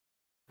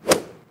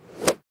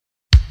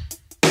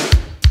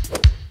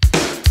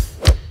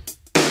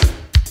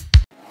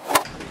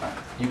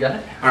You got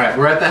it? All right,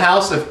 we're at the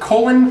house of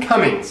Colin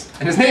Cummings.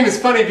 And his name is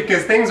funny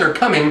because things are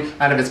coming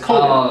out of his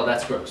colon. Oh,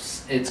 that's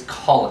gross. It's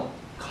Colin.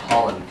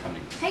 Colin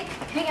Cummings. Hey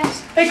guys.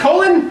 Hey,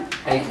 Colin!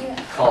 Hey,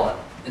 Colin.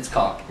 It's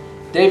Colin.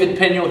 David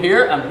Piniel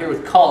here. I'm here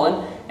with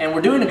Colin, and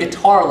we're doing a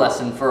guitar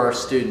lesson for our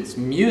students.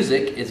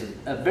 Music is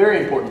a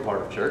very important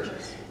part of church,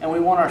 and we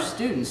want our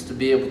students to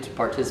be able to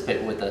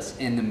participate with us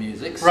in the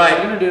music. So Right,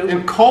 what we're gonna do.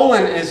 and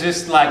Colin is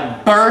just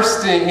like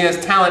bursting, he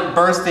has talent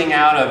bursting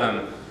out of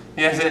him.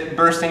 He has it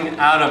bursting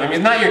out of him.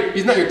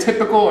 He's not your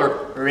typical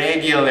or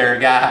regular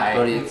guy.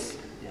 Bode, it's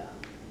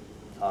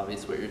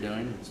obvious what you're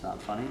doing. It's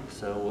not funny,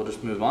 so we'll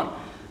just move on.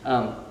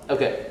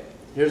 Okay,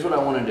 here's what I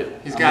want to do.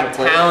 He's got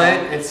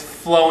talent. It's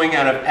flowing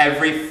out of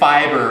every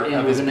fiber And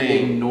of we're his going to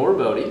being. ignore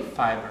Bode,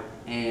 Fiber.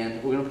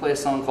 and we're going to play a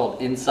song called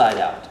Inside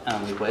Out.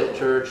 We play at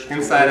church.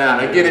 Inside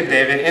out. I get it,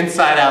 David.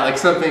 Inside out, like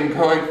something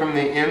going from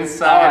the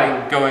inside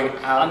and going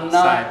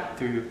outside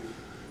through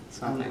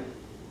something.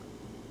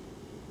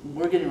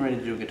 We're getting ready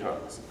to do a guitar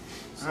lesson.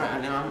 So, All right,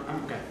 now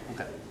I'm okay.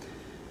 Okay.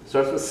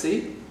 Starts with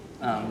C.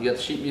 You got the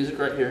sheet music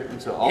right here,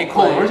 and so I'll Hey,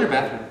 Colin, play. where's your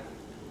bathroom?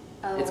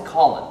 Oh. It's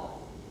Colin.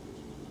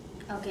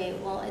 Okay,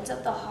 well, it's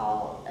up the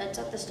hall. It's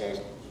up the stairs,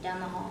 down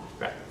the hall.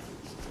 Right.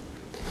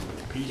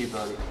 Pretty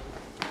buddy.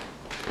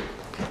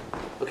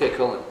 Okay,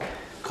 Colin.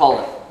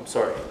 I'm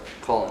sorry.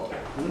 Colin.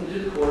 I'm going to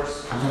do the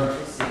chorus. Start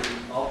with C.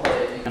 I'll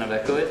play it. Kind of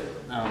echo it.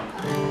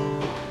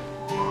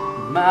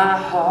 My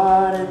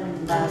heart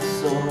and my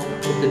soul.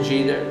 Hit the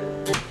G there.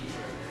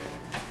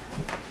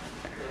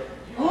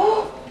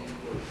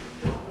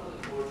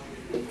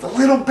 The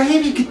little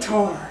baby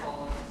guitar.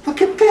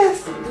 Look at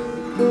this.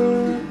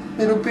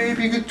 Little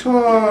baby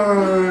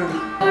guitar.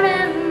 And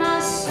then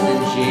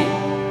G.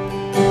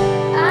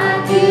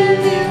 I give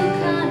you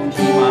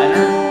country. E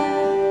minor.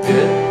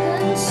 Good.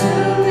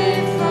 Consume me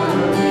from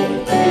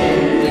the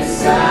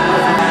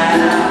inside.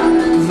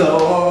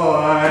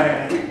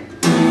 Lord,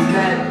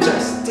 that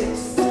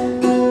justice.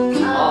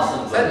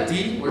 Awesome. Is that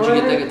buddy. D Where'd you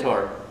get minor? the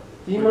guitar?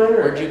 D minor.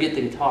 Where'd you get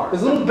the guitar?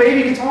 This little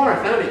baby guitar, I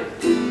found it.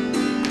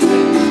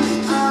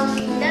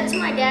 That's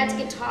my dad's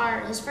guitar.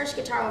 His first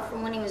guitar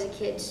from when he was a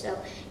kid, so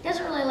he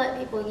doesn't really let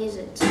people use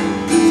it. It's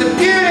a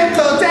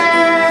beautiful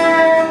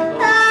day.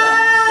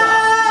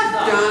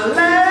 Don't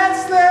let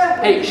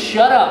slip. Hey,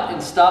 shut up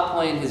and stop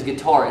playing his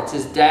guitar. It's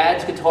his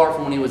dad's guitar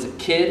from when he was a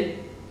kid,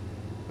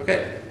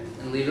 Okay,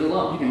 and leave it you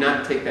alone. do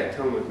not take that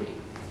tone with me.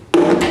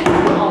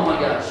 Oh my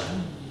gosh.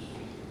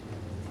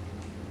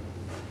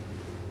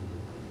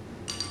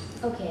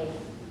 Okay.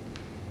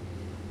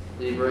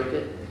 Did he break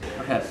it?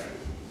 Okay.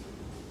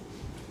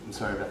 I'm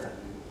sorry about that.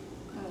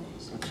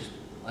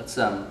 Let's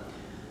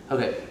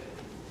okay.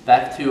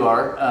 Back to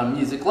our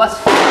music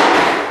lesson.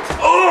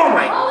 Oh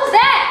my! What was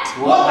that?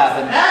 What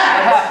happened? What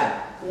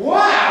happened?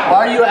 Wow!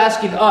 Why are you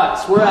asking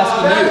us? We're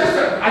asking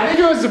you. I think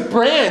it was a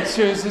branch.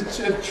 It was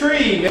a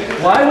tree.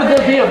 Why would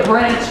there be a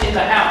branch in the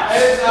house?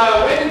 It's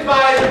wind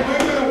by the blew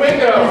through the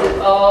window.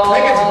 Oh. I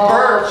think it's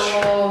birch.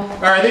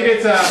 Or I think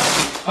it's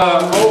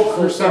oak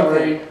or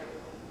something.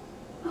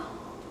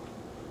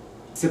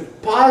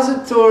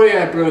 Suppository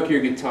I broke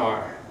your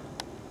guitar.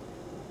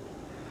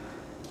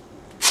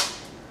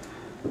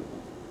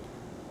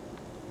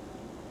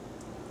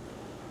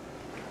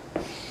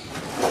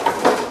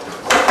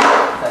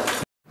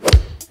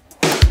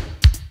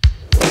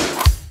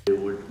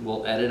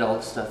 We'll edit all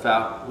the stuff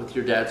out with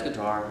your dad's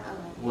guitar. Okay.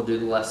 We'll do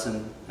the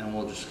lesson, and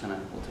we'll just we'll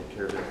take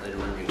care of it later in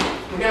the week.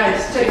 Hey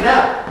guys, check it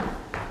out.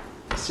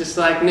 It's just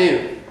like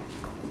new.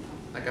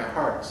 Like our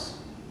hearts.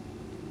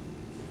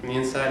 From the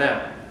inside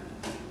out.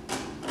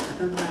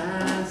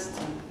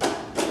 Everlasting,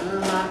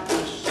 like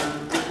the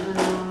sun.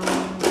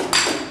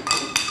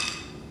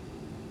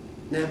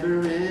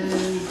 Never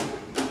end.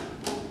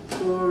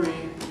 Glory.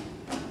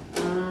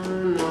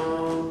 On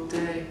all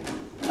day.